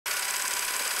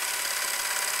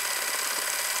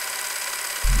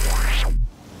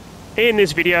In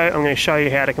this video I'm going to show you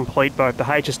how to complete both the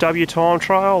HSW time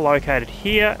trial located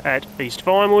here at East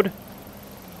Vinewood,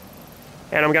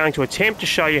 and I'm going to attempt to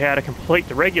show you how to complete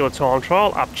the regular time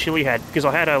trial up Triial, because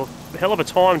I had a hell of a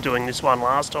time doing this one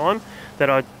last time that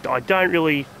I don't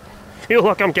really feel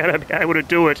like I'm going to be able to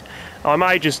do it. I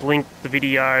may just link the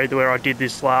video where I did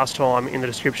this last time in the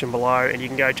description below, and you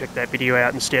can go check that video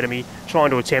out instead of me trying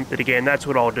to attempt it again. That's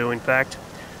what I'll do, in fact.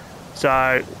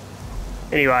 So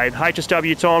anyway, the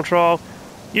HSW time trial,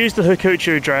 use the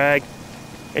Hakuchu drag.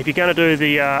 If you're going to do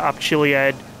the up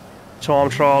Triial time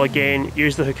trial again,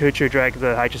 use the Hakuchu drag,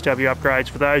 the HSW upgrades.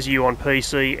 For those of you on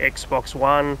PC, Xbox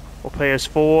One or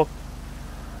PS4,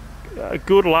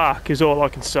 good luck is all I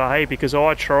can say, because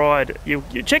I tried. You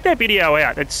check that video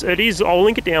out. I'll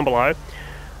link it down below.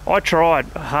 I tried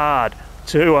hard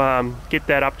to get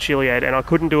that up Triial, and I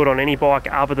couldn't do it on any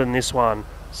bike other than this one.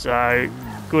 So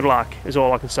good luck is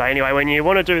all I can say. Anyway, when you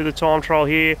want to do the time trial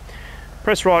here,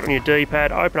 press right on your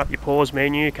D-pad, open up your pause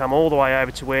menu, come all the way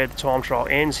over to where the time trial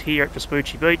ends here at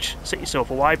Vespucci Beach, set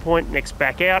yourself a waypoint, next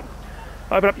back out,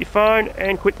 open up your phone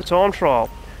and quit the time trial.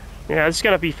 Now this is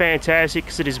going to be fantastic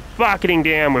because it is bucketing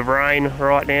down with rain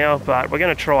right now, but we're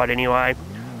going to try it anyway.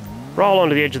 Roll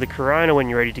onto the edge of the Corona when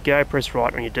you're ready to go, press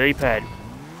right on your D-pad.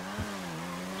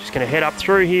 Just going to head up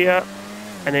through here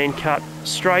and then cut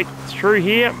straight through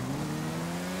here,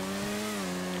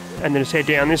 and then just head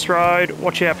down this road.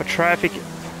 Watch out for traffic.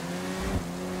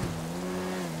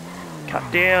 Cut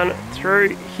down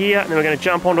through here, and then we're going to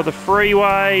jump onto the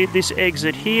freeway, this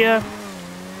exit here,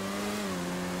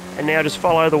 and now just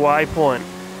follow the waypoint.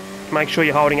 Make sure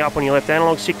you're holding up on your left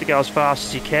analog stick to go as fast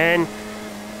as you can.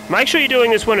 Make sure you're doing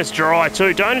this when it's dry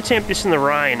too. Don't attempt this in the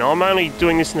rain. I'm only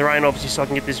doing this in the rain obviously so I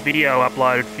can get this video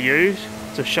uploaded for you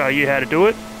to show you how to do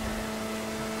it.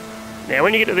 Now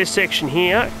when you get to this section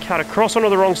here, cut across onto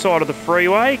the wrong side of the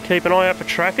freeway, keep an eye out for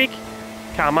traffic,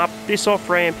 come up this off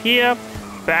ramp here,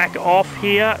 back off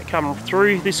here, come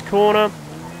through this corner,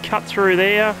 cut through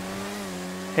there,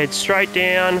 head straight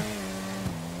down,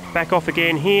 back off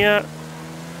again here,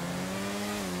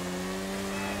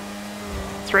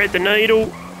 thread the needle,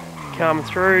 come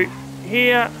through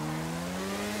here,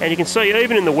 and you can see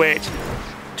even in the wet,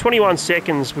 21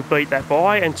 seconds we beat that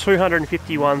by, and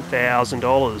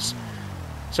 $251,000.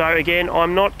 So again,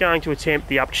 I'm not going to attempt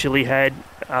the up Triial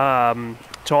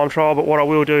time trial, but what I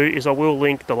will do is I will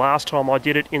link the last time I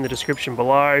did it in the description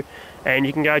below, and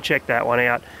you can go check that one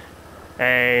out.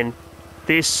 And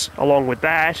this, along with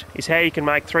that, is how you can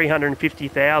make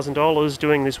 $350,000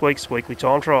 doing this week's weekly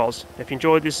time trials. If you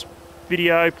enjoyed this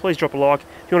video, please drop a like.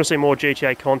 If you want to see more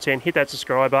GTA content, hit that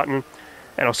subscribe button,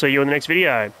 and I'll see you in the next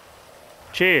video.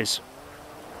 Cheers.